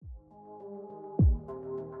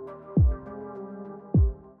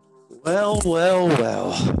Well, well,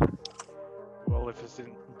 well. Well, if it's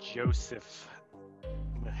in Joseph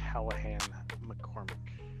Mahallahan McCormick.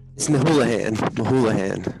 It's Mahulahan.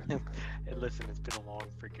 Mahulahan. Hey, listen, it's been a long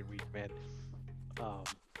freaking week, man. Um,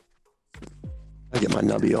 I get my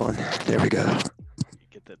nubby on. There we go.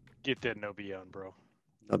 get that Nobi on, bro.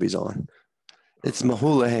 Nubby's on. It's All right.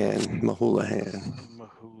 Mahulahan. Mahulahan.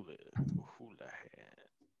 Mahulahan,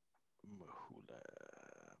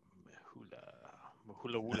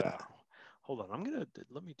 Mahula Wula. Hold on,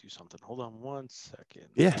 let me do something. Hold on 1 second.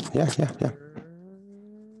 Yeah.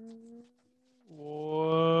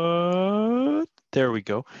 What? There we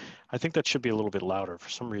go. I think that should be a little bit louder. For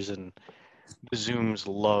some reason, the Zooms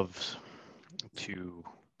loves to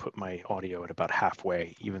put my audio at about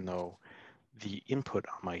halfway, even though the input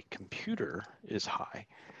on my computer is high.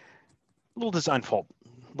 A little design fault.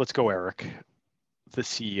 Let's go, Eric, the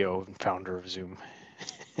CEO and founder of Zoom.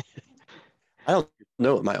 I don't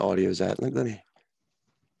know what my audio is at. Let me.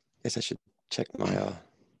 Guess I should check my.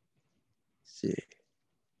 See.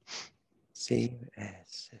 Save as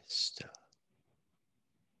system.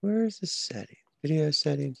 Where is the setting? Video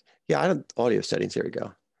settings. Yeah, I don't. Audio settings. Here we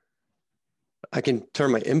go. I can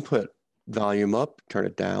turn my input volume up, turn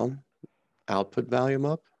it down, output volume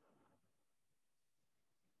up,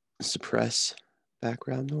 suppress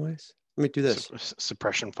background noise. Let me do this.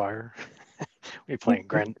 Suppression fire. we playing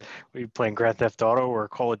Grand Theft Auto or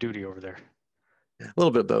Call of Duty over there? A little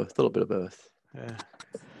bit of both. A little bit of both.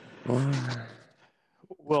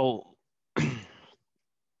 Well,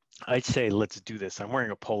 I'd say let's do this. I'm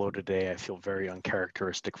wearing a polo today. I feel very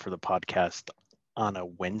uncharacteristic for the podcast on a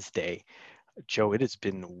Wednesday. Joe, it has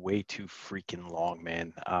been way too freaking long,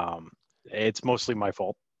 man. It's mostly my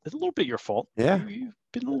fault. It's a little bit your fault. Yeah. You've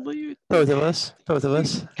been a little, Both of us. kind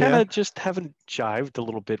of Yeah. just haven't jived a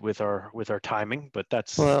little bit with our timing, but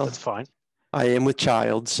that's fine. I am with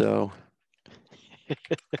child, so.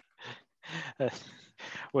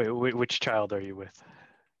 Wait, which child are you with?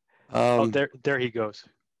 There he goes.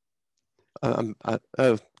 Oh,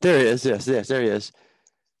 there he is. Yes, there he is.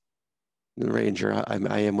 Ranger.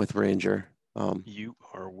 I am with Ranger. You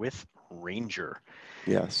are with Ranger.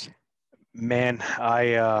 Yes. Man,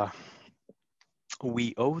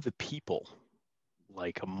 we owe the people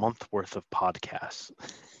like a month worth of podcasts.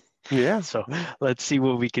 Yeah. So let's see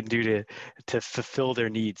what we can do to fulfill their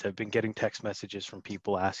needs. I've been getting text messages from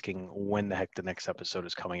people asking when the heck the next episode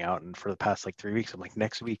is coming out. And for the past like 3 weeks, I'm like,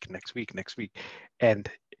 next week. And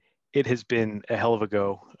it has been a hell of a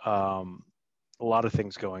go. A lot of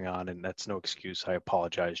things going on, and that's no excuse. I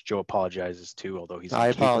apologize. Joe apologizes too, although he's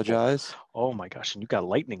incapable. I apologize. Oh my gosh, and you got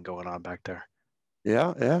lightning going on back there.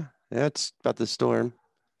 Yeah. It's about the storm.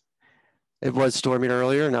 It was storming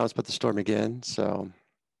earlier, now it's about to storm again. So,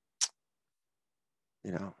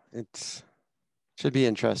 it should be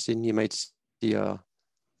interesting. You might see a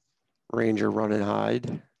Ranger run and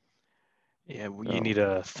hide. Yeah, you need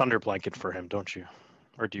a thunder blanket for him, don't you?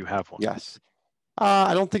 Or do you have one? Yes.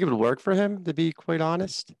 I don't think it would work for him, to be quite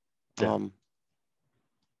honest. Yeah.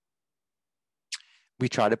 We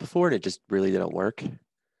tried it before and it just really didn't work.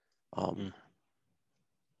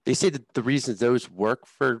 They say that the reason those work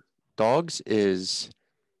for dogs is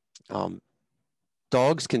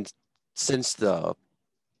dogs can sense the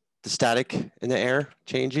static in the air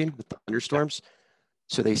changing with the thunderstorms. Yeah.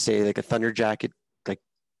 So they say like a thunder jacket, like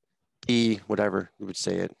whatever you would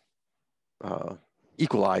say it,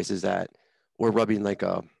 equalizes that, or rubbing like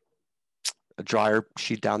a dryer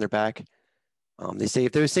sheet down their back. They say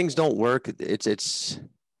if those things don't work, it's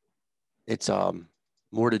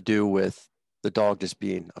more to do with the dog just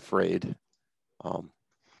being afraid.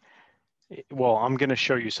 Well, I'm going to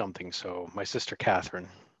show you something. So my sister Catherine,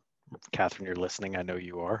 you're listening. I know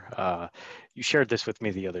you are. You shared this with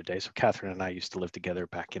me the other day. So Catherine and I used to live together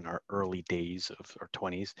back in our early days of our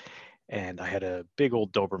 20s, and I had a big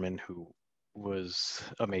old Doberman who was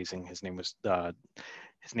amazing. His name was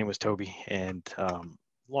Toby, and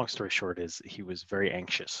long story short is he was very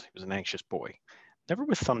anxious. He was an anxious boy, never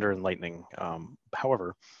with thunder and lightning.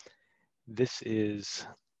 However, this is,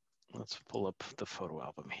 let's pull up the photo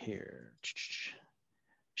album here.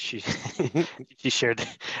 She shared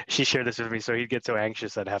this with me. So he'd get so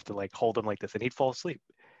anxious I'd have to like hold him like this, and he'd fall asleep.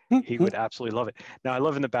 He would absolutely love it. Now I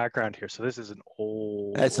love in the background here. So this is an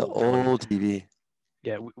old. That's an old TV.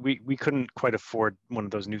 Yeah, we couldn't quite afford one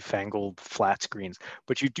of those newfangled flat screens,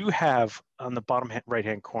 but you do have on the bottom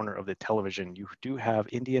right-hand corner of the television, you do have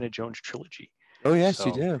Indiana Jones trilogy. Oh yes, so,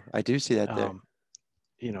 you do. I do see that there.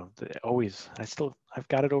 I've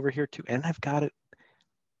got it over here too, and I've got it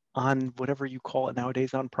on whatever you call it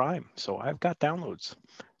nowadays on Prime. So I've got downloads.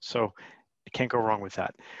 So can't go wrong with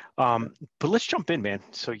that. But let's jump in, man.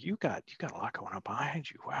 So you got a lot going on behind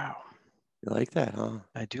you. Wow. You like that, huh?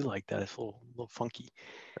 I do like that. It's a little funky.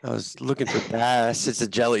 I was looking for bass. It's a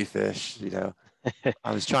jellyfish, you know.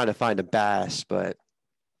 I was trying to find a bass, but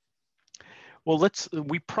Well,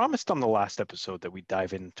 we promised on the last episode that we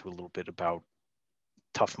dive into a little bit about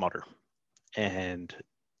Tough Mudder, and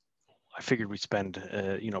I figured we'd spend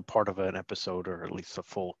part of an episode, or at least a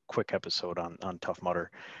full quick episode on Tough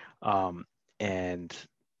Mudder, and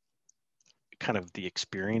kind of the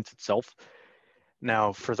experience itself.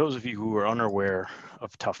 Now, for those of you who are unaware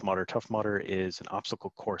of Tough Mudder is an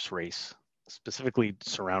obstacle course race, specifically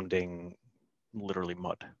surrounding literally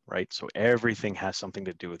mud, right? So everything has something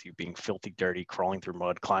to do with you being filthy, dirty, crawling through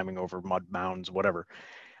mud, climbing over mud mounds, whatever.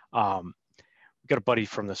 We got a buddy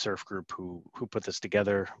from the surf group who put this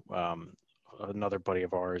together. Another buddy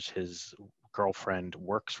of ours, his girlfriend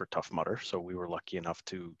works for Tough Mudder, so we were lucky enough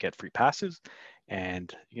to get free passes.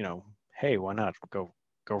 And hey, why not go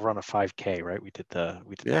run a 5K, right? We did the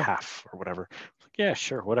half or whatever. Like, yeah,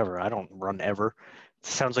 sure, whatever. I don't run ever.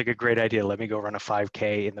 Sounds like a great idea. Let me go run a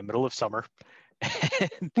 5K in the middle of summer.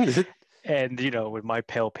 and with my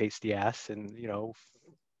pale pasty ass, and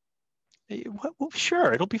well,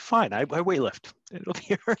 sure, it'll be fine. I weightlift. It'll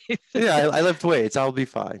be all right. Yeah, I lift weights. I'll be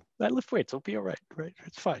fine. I lift weights. It'll be all right. Right?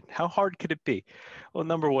 It's fine. How hard could it be? Well,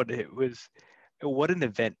 number one, what an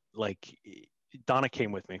event. Like, Donna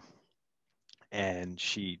came with me, and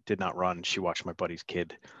she did not run. She watched my buddy's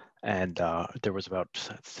kid, and there was about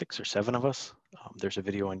 6 or 7 of us. There's a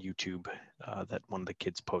video on YouTube that one of the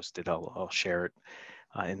kids posted. I'll share it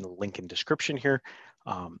in the link in description here.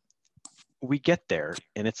 We get there,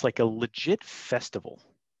 and it's like a legit festival.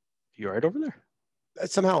 You all right over there?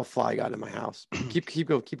 Somehow a fly got in my house. keep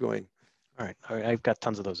going. All right. I've got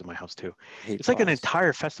tons of those in my house too. It's flies. Like an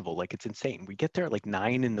entire festival. Like, it's insane. We get there at like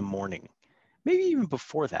 9 in the morning, maybe even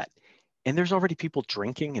before that, and there's already people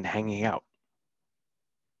drinking and hanging out.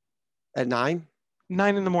 At 9?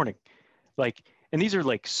 9 in the morning. Like, and these are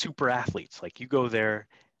like super athletes. Like, you go there,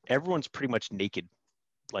 everyone's pretty much naked.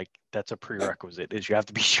 Like, that's a prerequisite, is you have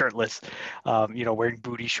to be shirtless, wearing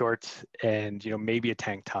booty shorts and, maybe a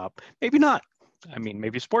tank top, maybe not. I mean,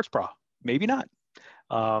 maybe a sports bra, maybe not.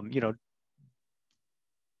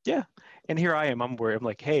 Yeah. And here I am, I'm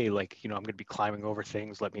like, hey, like, I'm going to be climbing over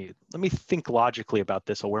things. Let me think logically about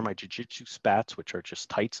this. I'll wear my jiu-jitsu spats, which are just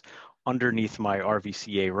tights, underneath my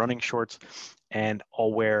RVCA running shorts. And I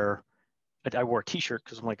wore a t-shirt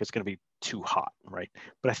because I'm like, it's going to be too hot, right?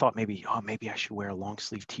 But I thought maybe I should wear a long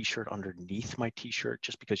sleeve t-shirt underneath my t-shirt,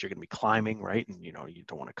 just because you're going to be climbing, right? And you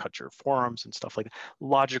don't want to cut your forearms and stuff like that.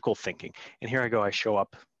 Logical thinking. And here I go, I show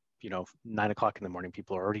up, 9 o'clock in the morning,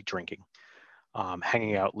 people are already drinking,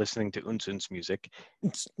 hanging out, listening to Unsun's music,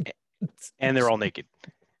 and they're all naked.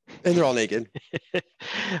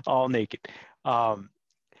 All naked.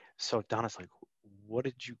 So Donna's like, what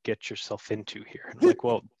did you get yourself into here? And I'm like,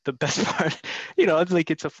 well, the best part, it's like,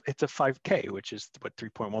 it's a 5K, which is what,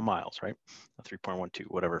 3.1 miles, right? 3.12,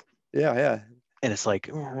 whatever. Yeah. And it's like,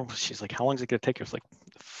 she's like, how long is it going to take you? It's like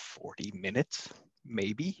 40 minutes,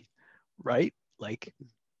 maybe, right? Like,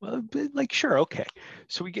 well, like, sure, okay.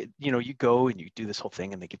 So we get, you go and you do this whole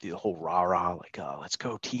thing, and they give you the whole rah-rah, like, let's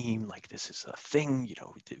go team, like, this is a thing,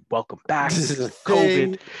 welcome back. This is a COVID.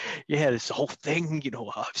 thing. Yeah, this whole thing,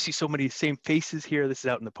 I see so many same faces here. This is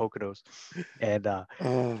out in the Poconos, and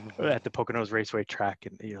at the Poconos Raceway track,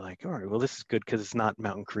 and you're like, all right, well, this is good because it's not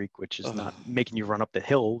Mountain Creek, which is not making you run up the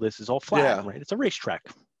hill. This is all flat, right? It's a racetrack.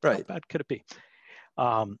 Right. How bad could it be?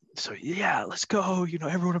 So yeah, let's go,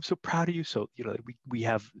 everyone, I'm so proud of you. So, we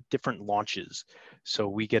have different launches. So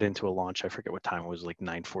we get into a launch, I forget what time it was, like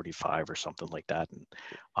 9:45 or something like that. And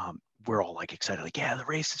we're all like excited, like, yeah, the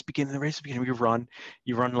race is beginning. You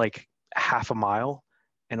run like half a mile,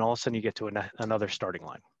 and all of a sudden you get to another starting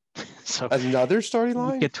line. So another starting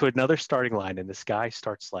line? You get to another starting line, and this guy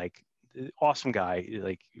starts, like, awesome guy,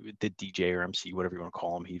 like the DJ or MC, whatever you want to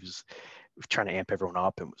call him. He was trying to amp everyone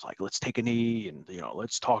up and was like, let's take a knee, and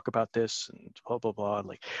let's talk about this, and blah blah blah. And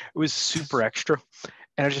like, it was super extra,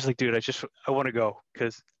 and I was just like, dude, I want to go,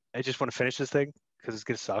 because I just want to finish this thing, because it's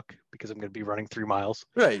gonna suck, because I'm gonna be running 3 miles.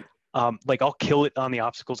 Right. Like, I'll kill it on the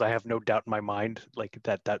obstacles. I have no doubt in my mind, like,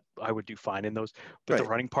 that I would do fine in those, but the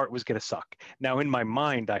running part was gonna suck. Now, in my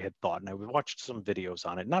mind, I had thought, and I watched some videos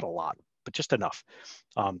on it, not a lot, but just enough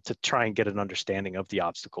to try and get an understanding of the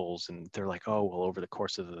obstacles. And they're like, oh, well, over the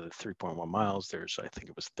course of the 3.1 miles, there's, I think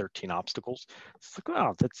it was 13 obstacles. It's like,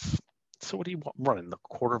 wow, so what do you want, running the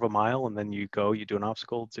quarter of a mile, and then you do an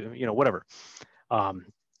obstacle to, whatever. Yeah,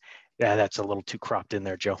 that's a little too cropped in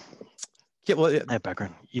there, Joe. Yeah, well, yeah, that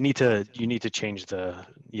background. You need to change the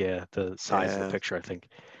size of the yeah, picture, I think.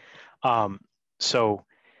 So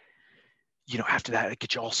after that, it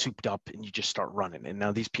gets you all souped up and you just start running. And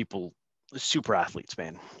now these people, super athletes,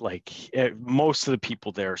 man. Like most of the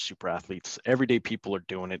people there are super athletes. Everyday people are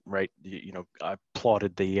doing it, right? I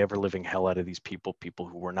applauded the ever living hell out of these people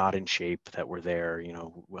who were not in shape that were there.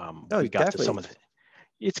 no, We got to some definitely, of the,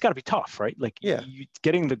 it's got to be tough, right? Like yeah,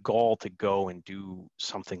 getting the gall to go and do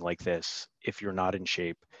something like this if you're not in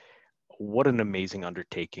shape. What an amazing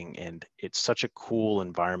undertaking. And it's such a cool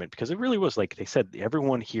environment because it really was, like they said,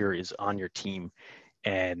 everyone here is on your team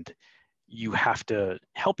and you have to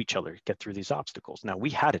help each other get through these obstacles. Now,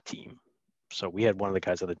 we had a team. So we had one of the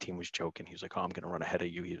guys on the team was joking. He was like, "Oh, I'm going to run ahead of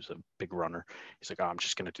you." He was a big runner. He's like, "Oh, I'm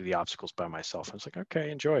just going to do the obstacles by myself." I was like,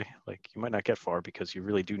 "Okay, enjoy." Like, you might not get far because you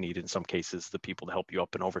really do need, in some cases, the people to help you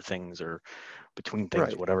up and over things or between things,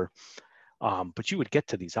 right. whatever. But you would get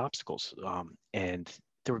to these obstacles, and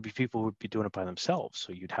there would be people who would be doing it by themselves.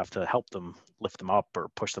 So you'd have to help them lift them up or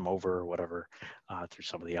push them over or whatever through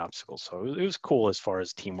some of the obstacles. So it was cool as far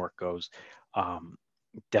as teamwork goes. Um,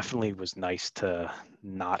 Definitely was nice to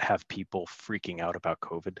not have people freaking out about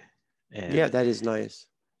COVID, Yeah, and that is nice.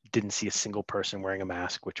 didn't see a single person wearing a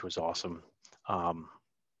mask, which was awesome. Um,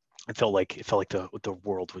 it felt like the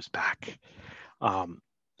world was back.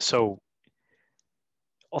 So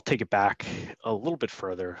I'll take it back a little bit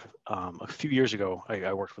further. A few years ago,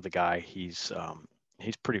 I worked with a guy. He's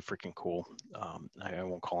pretty freaking cool. I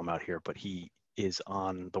won't call him out here, but he is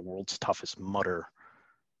on the world's toughest mudder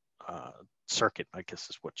uh, circuit, I guess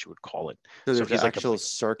is what you would call it. So So there's an he's like a actual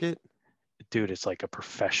circuit. dude. It's like a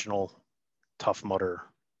professional tough mudder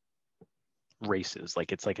races.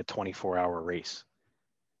 Like it's like a 24-hour race.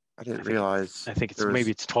 I I didn't think realize I think it's there maybe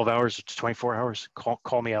was. it's 12 hours, it's 24 hours.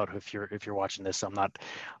 Call me out if you're watching this. I'm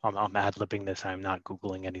ad-libbing this. I'm not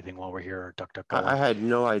Googling anything while we're here or duck duck I going. had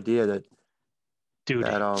no idea that Dude,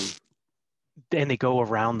 that and they go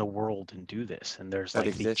around the world and do this. And there's that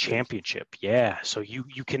like the existed. championship. Yeah. So you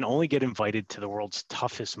can only get invited to the world's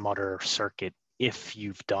toughest mudder circuit if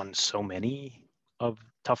you've done so many of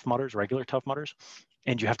tough mudders, regular tough mudders,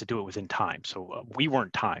 and you have to do it within time. So we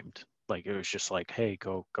weren't timed. Like it was just like, hey,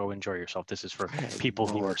 go enjoy yourself. This is for I had people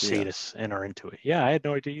who no are idea. sadists and are into it. Yeah, I had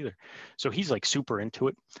no idea either. So he's like super into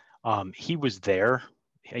it. He was there.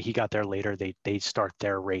 He got there later. They start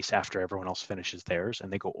their race after everyone else finishes theirs,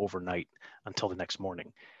 and they go overnight until the next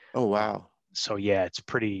morning. Oh Um, wow. so yeah, it's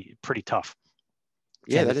pretty tough.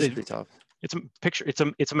 Yeah, And that is pretty tough. it's a picture.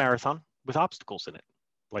 It's a marathon with obstacles in it.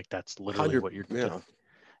 Like that's literally 100. what you're. Yeah.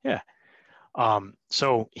 Yeah.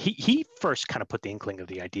 So he first kind of put the inkling of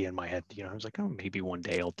the idea in my head. I was like, oh, maybe one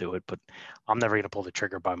day I'll do it, but I'm never going to pull the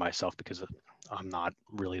trigger by myself because I'm not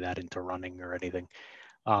really that into running or anything.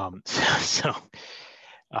 So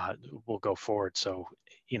we'll go forward. So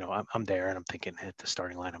I'm there and I'm thinking at the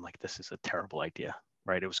starting line, I'm like, this is a terrible idea,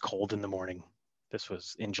 right? It was cold in the morning. This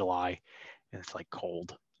was in July, and it's like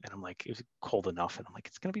cold, and I'm like, it was cold enough, and I'm like,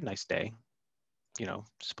 it's gonna be a nice day.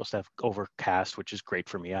 Supposed to have overcast, which is great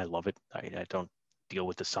for me. I love it. I don't deal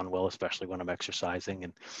with the sun well, especially when I'm exercising.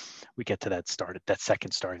 And we get to that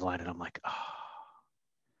second starting line, and I'm like,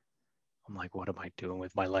 what am I doing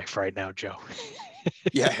with my life right now, Joe?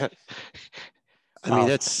 Yeah. I mean, um,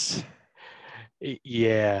 that's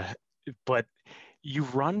yeah, but you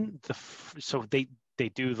run so they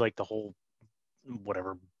do like the whole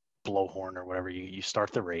whatever blowhorn or whatever. You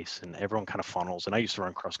start the race and everyone kind of funnels, and I used to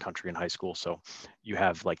run cross country in high school, so you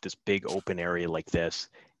have like this big open area like this,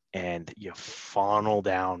 and you funnel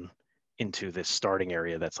down into this starting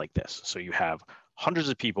area that's like this. So you have hundreds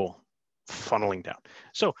of people funneling down.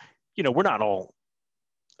 So we're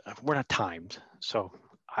not timed. So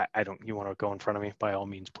I don't. You want to go in front of me? By all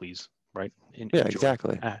means, please. Right? yeah, Enjoy.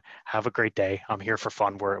 exactly. Have a great day. I'm here for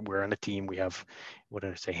fun. We're in a team. We have, what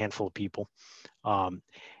did I say, handful of people, um,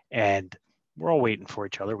 and we're all waiting for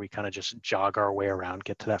each other. We kind of just jog our way around,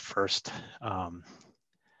 get to that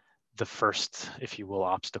the first, if you will,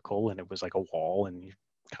 obstacle, and it was like a wall, and you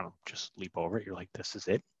kind of just leap over it. You're like, this is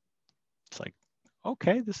it. It's like,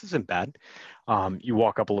 okay, this isn't bad. You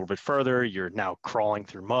walk up a little bit further. You're now crawling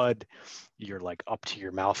through mud. You're like up to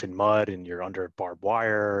your mouth in mud, and you're under barbed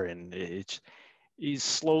wire, and it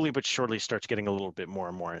slowly but surely starts getting a little bit more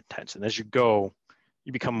and more intense. And as you go,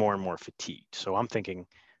 you become more and more fatigued. So I'm thinking,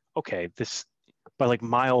 okay, this by like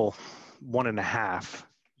mile 1.5,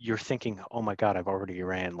 you're thinking, oh my God, I've already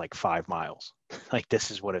ran like 5 miles. Like this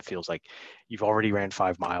is what it feels like. You've already ran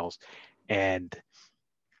 5 miles, and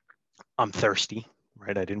I'm thirsty,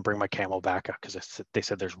 right? I didn't bring my camel back because they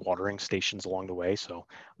said there's watering stations along the way, so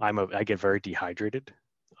I get very dehydrated.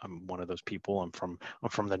 I'm one of those people. I'm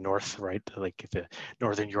from the north, right? Like the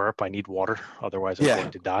Northern Europe, I need water, otherwise I'm Yeah.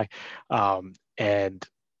 going to die. And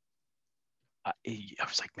I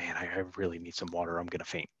was like, man, I really need some water. I'm gonna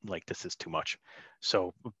faint. Like this is too much.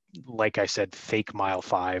 So, like I said, fake mile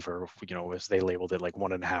 5, or as they labeled it, like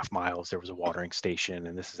 1.5 miles, there was a watering station,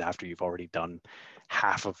 and this is after you've already done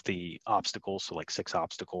half of the obstacles, so like 6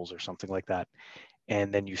 obstacles or something like that.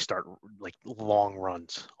 And then you start like long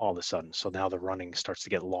runs all of a sudden. So now the running starts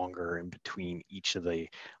to get longer in between each of the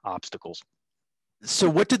obstacles. So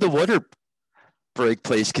what did the water break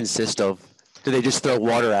place consist of? Do they just throw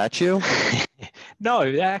water at you? No,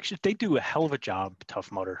 actually, they do a hell of a job,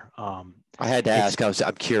 Tough Mudder. I had to ask.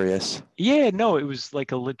 I'm curious. Yeah, no, it was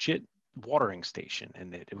like a legit watering station,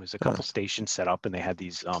 and it was a couple stations set up, and they had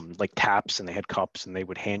these like taps, and they had cups, and they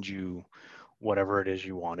would hand you whatever it is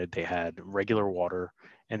you wanted. They had regular water,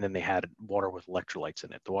 and then they had water with electrolytes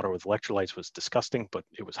in it. The water with electrolytes was disgusting, but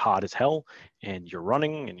it was hot as hell, and you're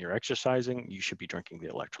running and you're exercising, you should be drinking the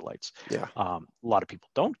electrolytes. Yeah. A lot of people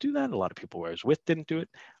don't do that. A lot of people I was with didn't do it.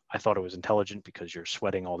 I thought it was intelligent because you're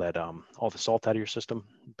sweating all that all the salt out of your system.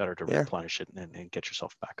 Better to replenish it and get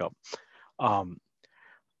yourself back up.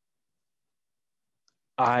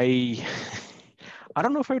 I I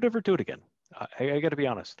don't know if I would ever do it again. I got to be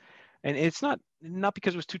honest, and it's not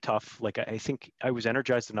because it was too tough. Like I think I was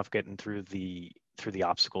energized enough getting through the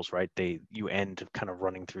obstacles. Right, you end kind of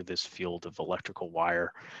running through this field of electrical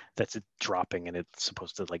wire that's dropping, and it's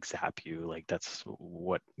supposed to like zap you. Like that's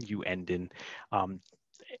what you end in.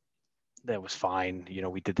 That was fine.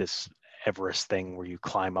 We did this Everest thing where you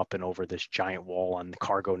climb up and over this giant wall on the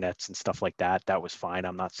cargo nets and stuff like that. That was fine.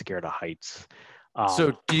 I'm not scared of heights.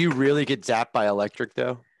 So do you really get zapped by electric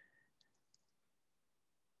though?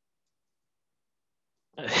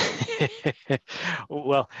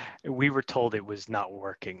 Well, we were told it was not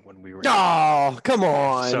working when we were. Oh, come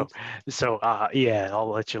on. So yeah,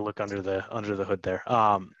 I'll let you look under the hood there.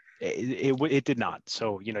 It did not.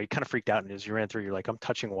 So you kind of freaked out, and as you ran through, you're like, I'm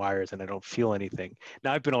touching wires and I don't feel anything.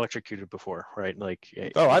 Now I've been electrocuted before, right? Like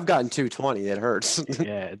I've gotten 220. It hurts.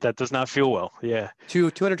 Yeah, that does not feel well. Yeah.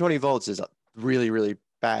 220 volts is really, really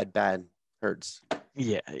bad hurts.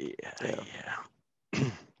 Yeah.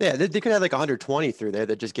 Yeah, they could have like 120 through there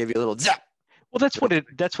that just gave you a little zap. Well, that's what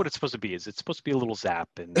it's supposed to be. It's supposed to be a little zap,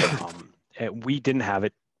 and we didn't have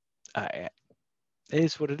it. It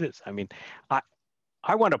is what it is. I mean,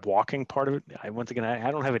 I wound up walking part of it. Once again, I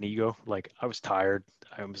don't have an ego. Like I was tired.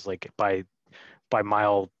 I was like by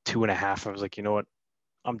mile 2.5, I was like, you know what?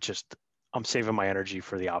 I'm saving my energy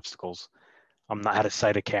for the obstacles. I'm not out of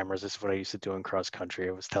sight of cameras. This is what I used to do in cross country.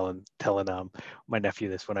 I was telling my nephew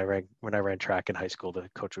this when I ran track in high school. The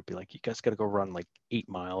coach would be like, "You guys got to go run like 8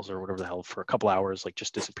 miles or whatever the hell for a couple hours. Like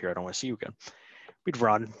just disappear. I don't want to see you again." We'd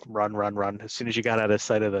run. As soon as you got out of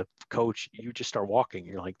sight of the coach, you just start walking.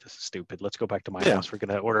 You're like, "This is stupid. Let's go back to my house. We're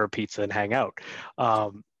gonna order a pizza and hang out."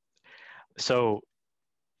 So,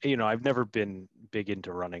 I've never been big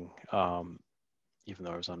into running, even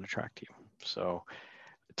though I was on the track team. So,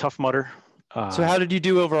 Tough Mudder. So how did you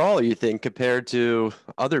do overall, you think, compared to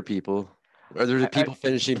other people? Are there people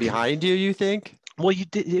finishing behind you, you think? Well, you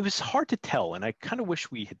did. It was hard to tell, and I kind of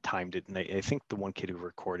wish we had timed it. And I think the one kid who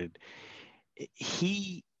recorded,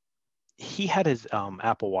 he had his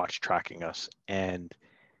Apple Watch tracking us, and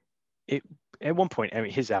at one point, I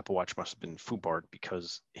mean, his Apple Watch must have been foobarred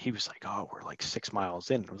because he was like, "Oh, we're like 6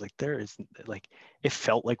 miles in." I was like, "There is like," it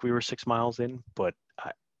felt like we were 6 miles in, but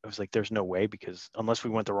I was like, there's no way, because unless we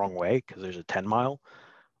went the wrong way, because there's a 10 mile.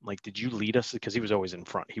 I'm like, did you lead us? Because he was always in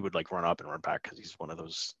front. He would like run up and run back because he's one of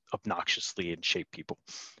those obnoxiously in shape people.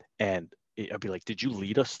 And I'd be like, did you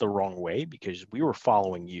lead us the wrong way? Because we were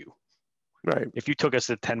following you. Right. If you took us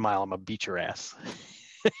to 10 mile, I'm going to beat your ass.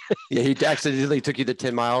 Yeah, he accidentally took you the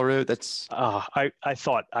 10-mile route. That's I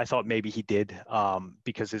thought maybe he did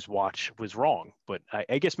because his watch was wrong, but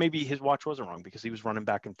I guess maybe his watch wasn't wrong because he was running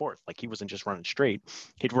back and forth. Like he wasn't just running straight.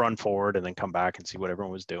 He'd run forward and then come back and see what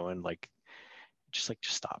everyone was doing. Just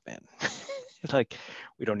stop, man. Like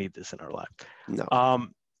we don't need this in our life. No.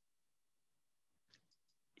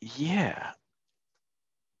 Yeah.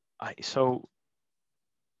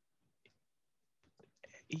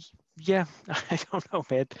 Yeah, I don't know,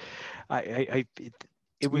 man.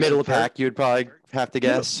 It was middle pack, you would probably have to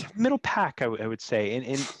guess. Middle pack, I would say.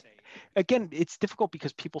 And again, it's difficult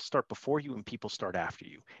because people start before you and people start after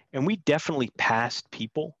you. And we definitely passed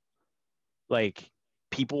people, like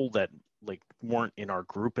people that weren't in our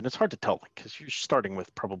group, and it's hard to tell because you're starting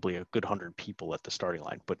with probably a good 100 people at the starting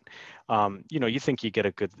line, but you think you get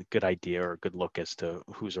a good idea or a good look as to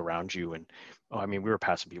who's around you. And I mean, we were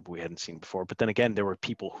passing people we hadn't seen before, but then again, there were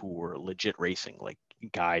people who were legit racing, like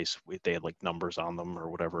guys they had like numbers on them or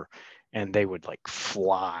whatever, and they would like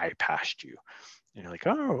fly past you, and you're like,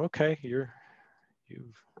 oh, okay, you're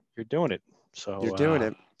doing it. So You're doing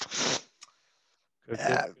it.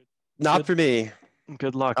 Good, not for me.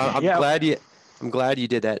 Good luck. I'm glad you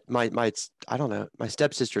did that. I don't know. My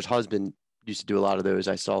stepsister's husband used to do a lot of those.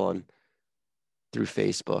 I saw through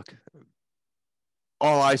Facebook.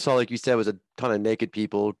 All I saw, like you said, was a ton of naked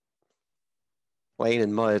people laying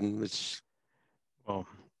in mud, which. Well,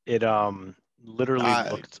 it literally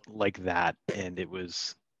looked like that, and it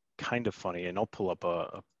was kind of funny. And I'll pull up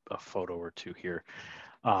a photo or two here.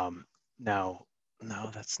 Now,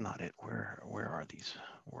 no, that's not it. Where are these?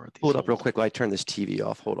 Where are these? Pull it up real quick while I turn this TV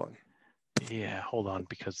off. Hold on. Yeah, hold on,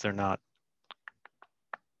 because they're not.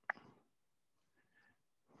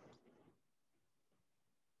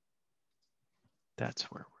 That's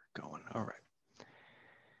where we're going. All right.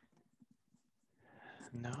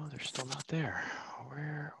 No, they're still not there.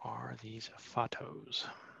 Where are these photos?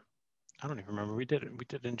 I don't even remember. We did it. We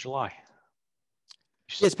did it in July.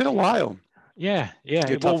 Yeah, it's been a while. Yeah.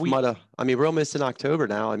 Tough Mudder. I mean, we're almost in October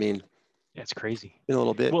now. I mean, yeah, it's crazy. In a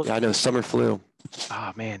little bit. Well, yeah, I know summer flu.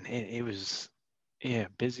 Ah, man, it was,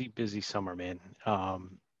 busy summer, man.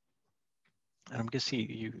 And I'm gonna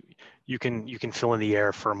see you can fill in the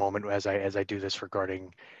air for a moment as I do this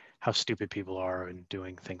regarding how stupid people are and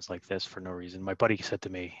doing things like this for no reason. My buddy said to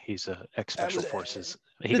me, he's a ex-special forces.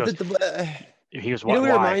 He goes, you know what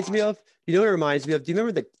it reminds me of? Do you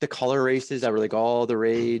remember the color races that were like all the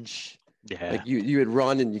rage? Yeah. Like you would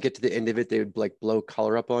run and you get to the end of it, they would like blow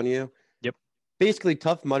color up on you. Yep. Basically,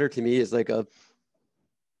 Tough Mudder to me is like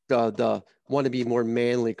the want to be more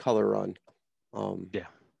manly color run. Yeah.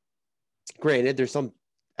 Granted, there's some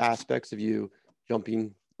aspects of you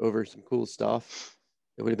jumping over some cool stuff.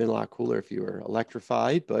 It would have been a lot cooler if you were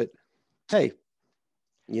electrified, but hey,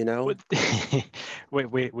 you know.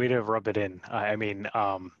 Way to rub it in. I mean,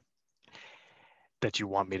 that you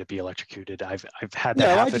want me to be electrocuted. I've had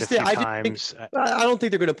that happen a few times. I don't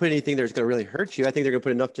think they're going to put anything that's going to really hurt you. I think they're going to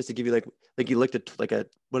put enough just to give you like you looked at like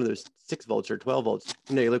one of those 6 volts or 12 volts.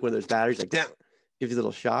 You look one of those batteries like damn, gives you a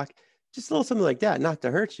little shock. Just a little something like that, not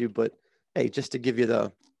to hurt you, but hey, just to give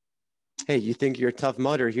you hey, you think you're a Tough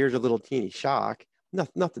Mudder, here's a little teeny shock.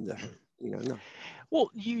 Nothing to hurt, no. Well,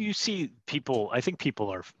 you see people, I think people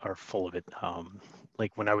are full of it.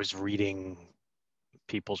 Like when I was reading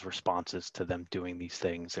people's responses to them doing these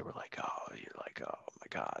things, they were like, oh, you're like, oh my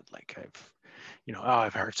God, like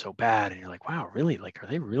I've hurt so bad. And you're like, wow, really? Like, are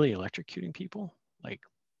they really electrocuting people? Like,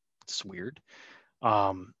 it's weird.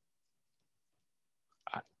 The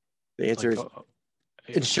answer is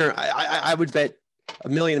insurance. I would bet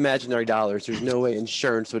 $1 million imaginary dollars. There's no way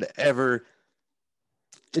insurance would ever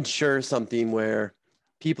insure something where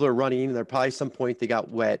people are running. There probably some point they got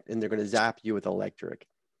wet and they're going to zap you with electric.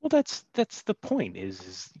 Well, that's the point.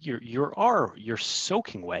 Is you're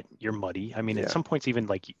soaking wet. You're muddy. I mean, at some points, even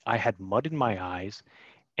like I had mud in my eyes,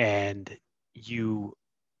 and you're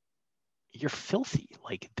filthy.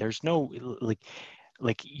 Like there's no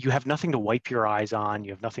like you have nothing to wipe your eyes on. You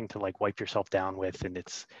have nothing to like wipe yourself down with, and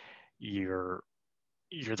you're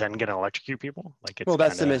then going to electrocute people. Like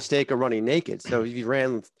that's the mistake of running naked. So if you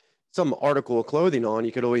ran some article of clothing on,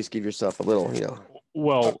 you could always give yourself a little,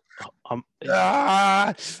 Well,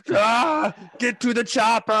 get to the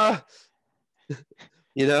chopper.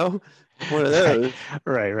 One of those.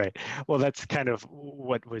 Right. Well, that's kind of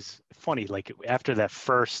what was funny. Like after that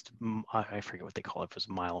first, I forget what they call it. It was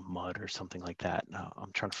mile of mud or something like that.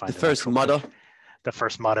 I'm trying to find the first mudder. The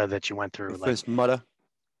first mudder that you went through. First mudder.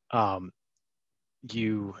 I'm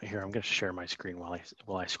going to share my screen while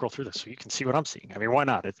I scroll through this so you can see what I'm seeing. I mean, why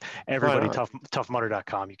not? It's everybody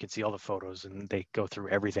toughmudder.com. You can see all the photos and they go through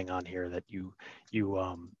everything on here that you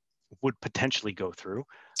would potentially go through.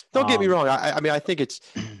 Don't get me wrong. I mean, I think it's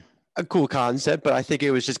a cool concept, but I think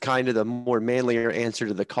it was just kind of the more manlier answer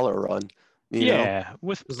to the color run.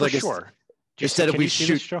 For sure. Instead of we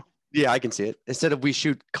shoot, I can see it. Instead of we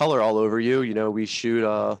shoot color all over you, we shoot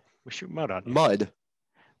mud on you. Mud.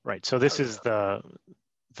 Right. So this is the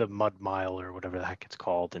mud mile or whatever the heck it's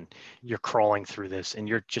called, and you're crawling through this, and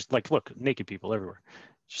you're just like, look, naked people everywhere,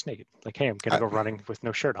 just naked. Like, hey, I'm gonna go running with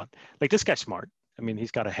no shirt on. Like this guy's smart. I mean, he's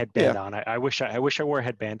got a headband on. I wish I wore a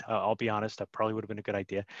headband. I'll be honest, that probably would have been a good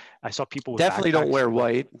idea. I saw people with definitely don't wear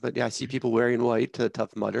white, but yeah, I see people wearing white to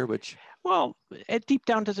Tough Mudder, which deep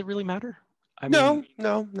down, does it really matter? No.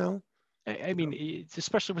 I mean,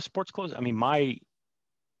 especially with sports clothes. I mean,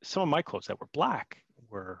 some of my clothes that were black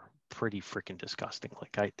were pretty freaking disgusting.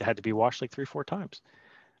 Like I had to be washed like 3, 4 times.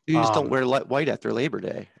 You just don't Um, wear white after Labor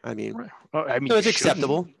Day. I mean, right. I mean, so you it's shouldn't,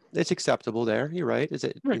 acceptable. It's acceptable there. You're right. Is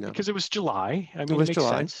it? right? Because it was July. I It mean, it was makes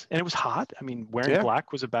July. sense, and it was hot. I mean, wearing Yeah.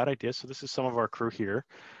 black was a bad idea. So this is some of our crew here.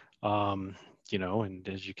 And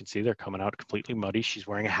as you can see, they're coming out completely muddy. She's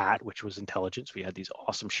wearing a hat, which was intelligence. We had these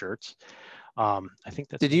awesome shirts. I think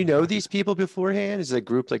that's Did me you in the know back. these people beforehand? Is it a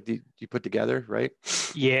group like you put together, right?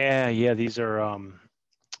 Yeah. These are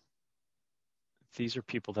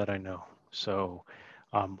people that I know. So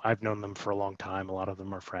I've known them for a long time. A lot of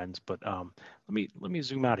them are friends. But let me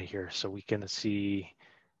zoom out of here so we can see.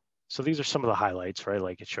 So these are some of the highlights, right?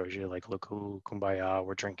 Like it shows you, like, look who kumbaya,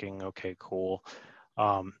 we're drinking. Okay, cool.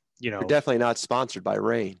 Um, you We're know, definitely not sponsored by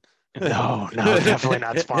Rain. no, no, definitely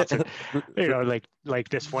not sponsored. Like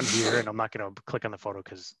this one here, and I'm not going to click on the photo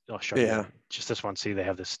because I'll show you. Yeah. And just this one, see, they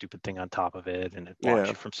have this stupid thing on top of it, and it blocks Yeah.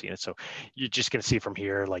 you from seeing it. So you're just going to see from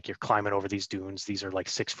here, like you're climbing over these dunes. These are like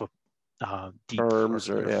 6 foot deep, Berms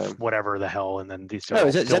or or yeah. whatever the hell, and then these are Oh, all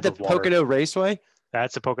is that filled the with water. Pocono Raceway?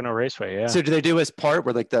 That's the Pocono Raceway, yeah. So do they do this part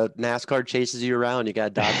where like the NASCAR chases you around? You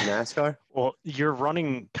got to dodge the NASCAR. Well, you're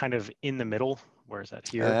running kind of in the middle. Where is that?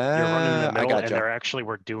 Here. You're running in the I middle, and gotcha. they're actually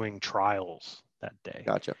were doing trials that day.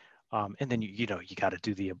 Gotcha. And then you got to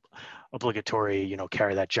do the obligatory,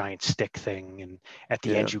 carry that giant stick thing, and at the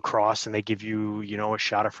Yeah. end you cross, and they give you, a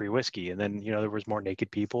shot of free whiskey, and then there was more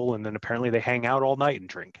naked people, and then apparently they hang out all night and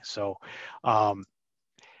drink. So, um,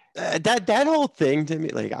 That whole thing to me,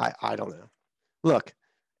 like I don't know. Look,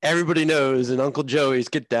 everybody knows in Uncle Joey's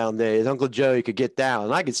get down days, Uncle Joey could get down,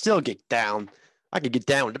 and I could still get down. I could get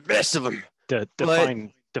down with the best of them. But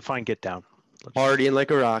define get down. partying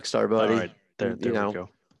like a rock star, All buddy. right, there we go.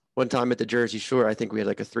 One time at the Jersey Shore, I think we had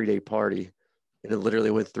like a 3-day party, and it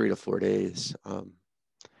literally went 3 to 4 days.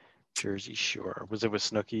 Jersey Shore. Was it with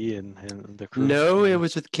Snooki and the crew? No, it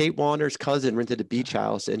was with Kate Warner's cousin rented a beach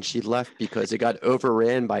house, and she left because it got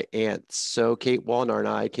overran by ants. So Kate Warner and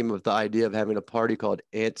I came up with the idea of having a party called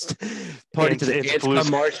Ants Party to the Ants Blues.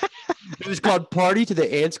 Come March. It was called Party to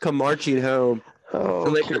the Ants Come Marching Home. Oh,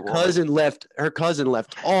 And like her cousin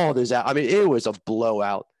left all this out. I mean, it was a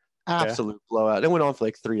blowout, absolute blowout. It went on for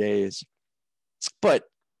like 3 days. But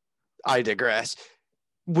I digress.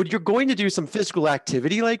 When you're going to do some physical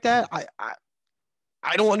activity like that,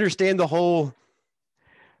 I don't understand the whole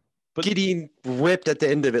getting ripped at the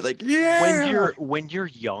end of it. Like, yeah. When you're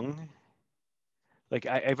young, like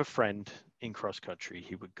I have a friend in cross country.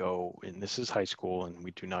 He would go, and this is high school, and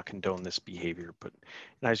we do not condone this behavior, but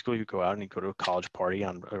in high school, you'd go out and he'd go to a college party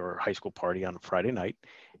or high school party on Friday night,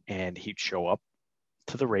 and he'd show up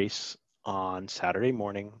to the race on Saturday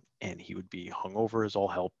morning, and he would be hungover as all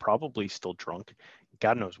hell, probably still drunk,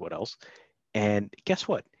 God knows what else. And guess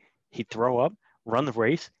what? He'd throw up, run the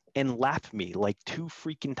race, and lap me like 2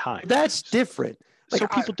 freaking times. That's different. Like, so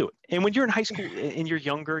people do it. And when you're in high school and you're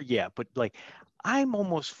younger, yeah, but like I'm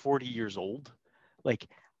almost 40 years old. Like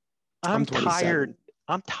I'm tired.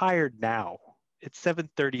 I'm tired now. It's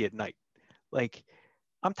 7:30 at night. Like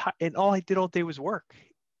I'm tired, and all I did all day was work.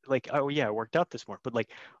 Like, oh yeah, I worked out this morning, but like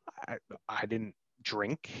I didn't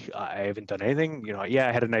drink. I haven't done anything. Yeah,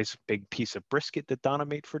 I had a nice big piece of brisket that Donna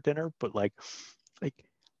made for dinner, but like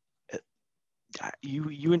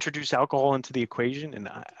you introduce alcohol into the equation, and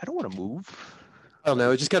I don't want to move. I don't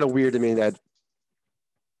know. It's just kind of weird to me that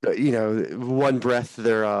one breath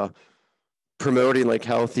they're promoting like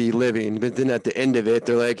healthy living, but then at the end of it,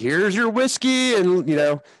 they're like, "Here's your whiskey, and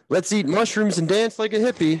let's eat mushrooms and dance like a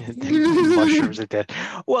hippie." Mushrooms are dead.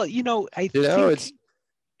 Well, I think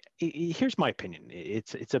here's my opinion.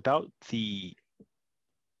 It's about the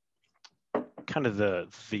kind of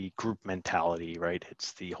the group mentality, right?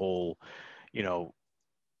 It's the whole,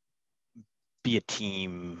 be a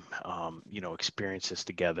team, experience this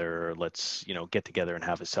together. Let's, get together and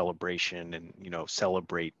have a celebration and,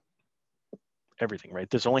 celebrate everything, right?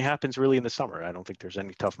 This only happens really in the summer. I don't think there's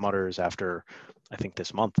any Tough Mudders after, I think,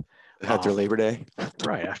 this month. After Labor Day?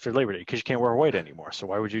 Right, after Labor Day, because you can't wear white anymore. So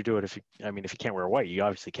why would you do it if you can't wear white, you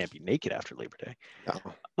obviously can't be naked after Labor Day.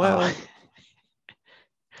 Oh, well.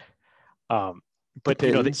 But,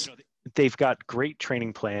 they've got great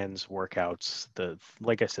training plans, workouts.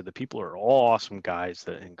 Like I said, the people are all awesome guys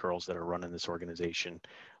and girls that are running this organization.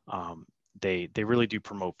 They really do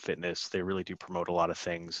promote fitness. They really do promote a lot of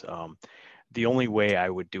things. The only way I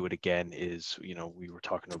would do it again is, we were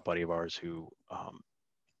talking to a buddy of ours who,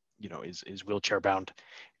 is wheelchair bound,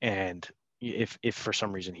 and if for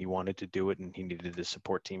some reason he wanted to do it and he needed a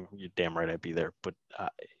support team, you're damn right I'd be there. But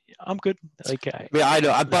I'm good. Like, I mean, I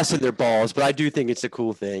know I'm busting their balls, but I do think it's a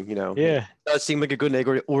cool thing. You know, it yeah, does seem like a good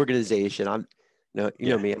organization. You know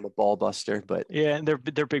yeah, me, I'm a ball buster, but yeah, and they're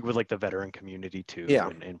big with like the veteran community too, yeah,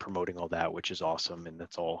 and promoting all that, which is awesome, and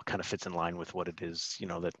that's all kind of fits in line with what it is,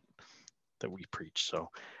 that we preach. So,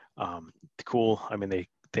 cool. I mean,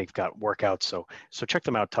 they've got workouts, so check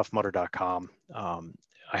them out. Toughmudder.com.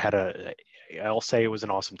 I had a I'll say it was an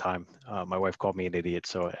awesome time. My wife called me an idiot,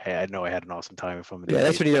 so I know I had an awesome time if I'm an yeah,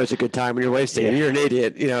 that's idiot. when you know it's a good time when your wife's saying Yeah, you're an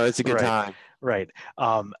idiot. You know, it's a good right, time. right.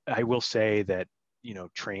 I will say that,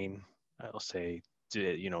 train. I'll say,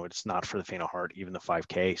 it's not for the faint of heart. Even the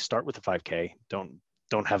 5K. Start with the 5K.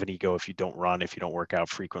 Don't have an ego if you don't run, if you don't work out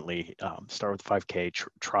frequently. Start with the 5K.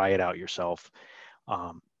 Try it out yourself.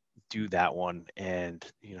 Um, do that one, and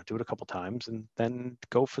do it a couple times, and then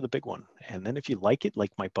go for the big one. And then if you like it,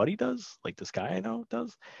 like my buddy does, like this guy I know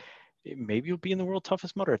does, maybe you'll be in the world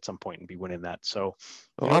toughest mudder at some point and be winning that. So,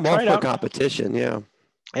 Well, I'm all try it for out. competition. Yeah,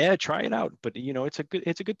 Yeah, try it out. But it's a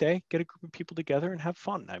good day. Get a group of people together and have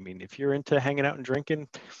fun. I mean, if you're into hanging out and drinking,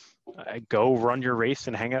 go run your race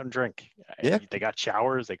and hang out and drink. yeah. They got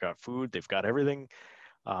showers, they got food, they've got everything.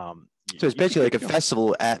 So it's You'd be basically good like to a go.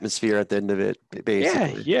 festival atmosphere at the end of it, Yeah,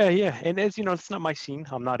 basically. yeah, yeah. And as you know, it's not my scene.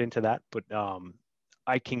 I'm not into that, but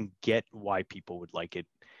I can get why people would like it.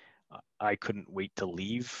 I couldn't wait to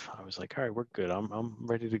leave. I was like, all right, we're good. I'm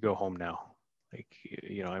ready to go home now. Like,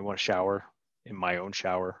 I want to shower in my own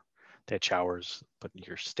shower. They had showers, but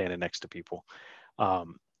you're standing next to people.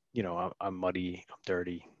 Um, I'm muddy, I'm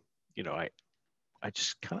dirty. I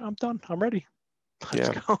just I'm done. I'm ready. Let's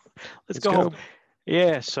Yeah, go. Let's let's go home. go.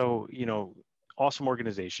 Yeah. So, awesome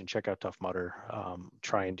organization. Check out Tough Mudder.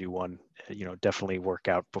 Try and do one. Definitely work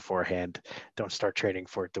out beforehand. Don't start training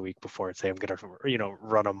for it the week before and say I'm gonna,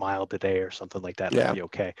 run a mile today or something like that. It'll Yeah, be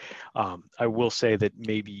okay. I will say that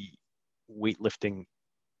maybe weightlifting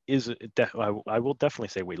I will definitely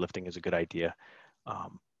say weightlifting is a good idea.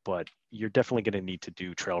 But you're definitely going to need to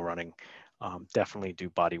do trail running. Definitely do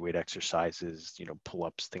body weight exercises,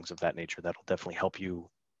 pull-ups, things of that nature. That'll definitely help you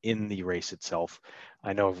in the race itself.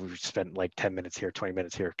 I know we've spent like 10 minutes here, 20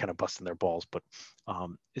 minutes here, kind of busting their balls, but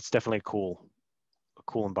it's definitely a cool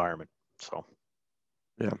environment. So,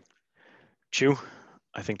 yeah. Chew,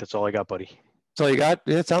 I think that's all I got, buddy. So you got.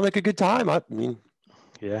 It sounds like a good time. I mean,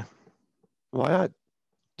 Yeah. why not?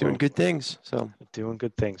 Doing Well, good things. So doing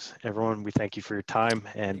good things. Everyone, we thank you for your time,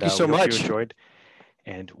 and thank you so we hope you much. enjoyed.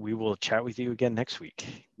 And we will chat with you again next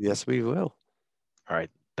week. Yes, we will. All right.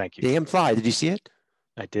 Thank you. Damn fly. Did you see it?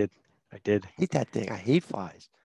 I did. I did. I hate that thing. I hate flies.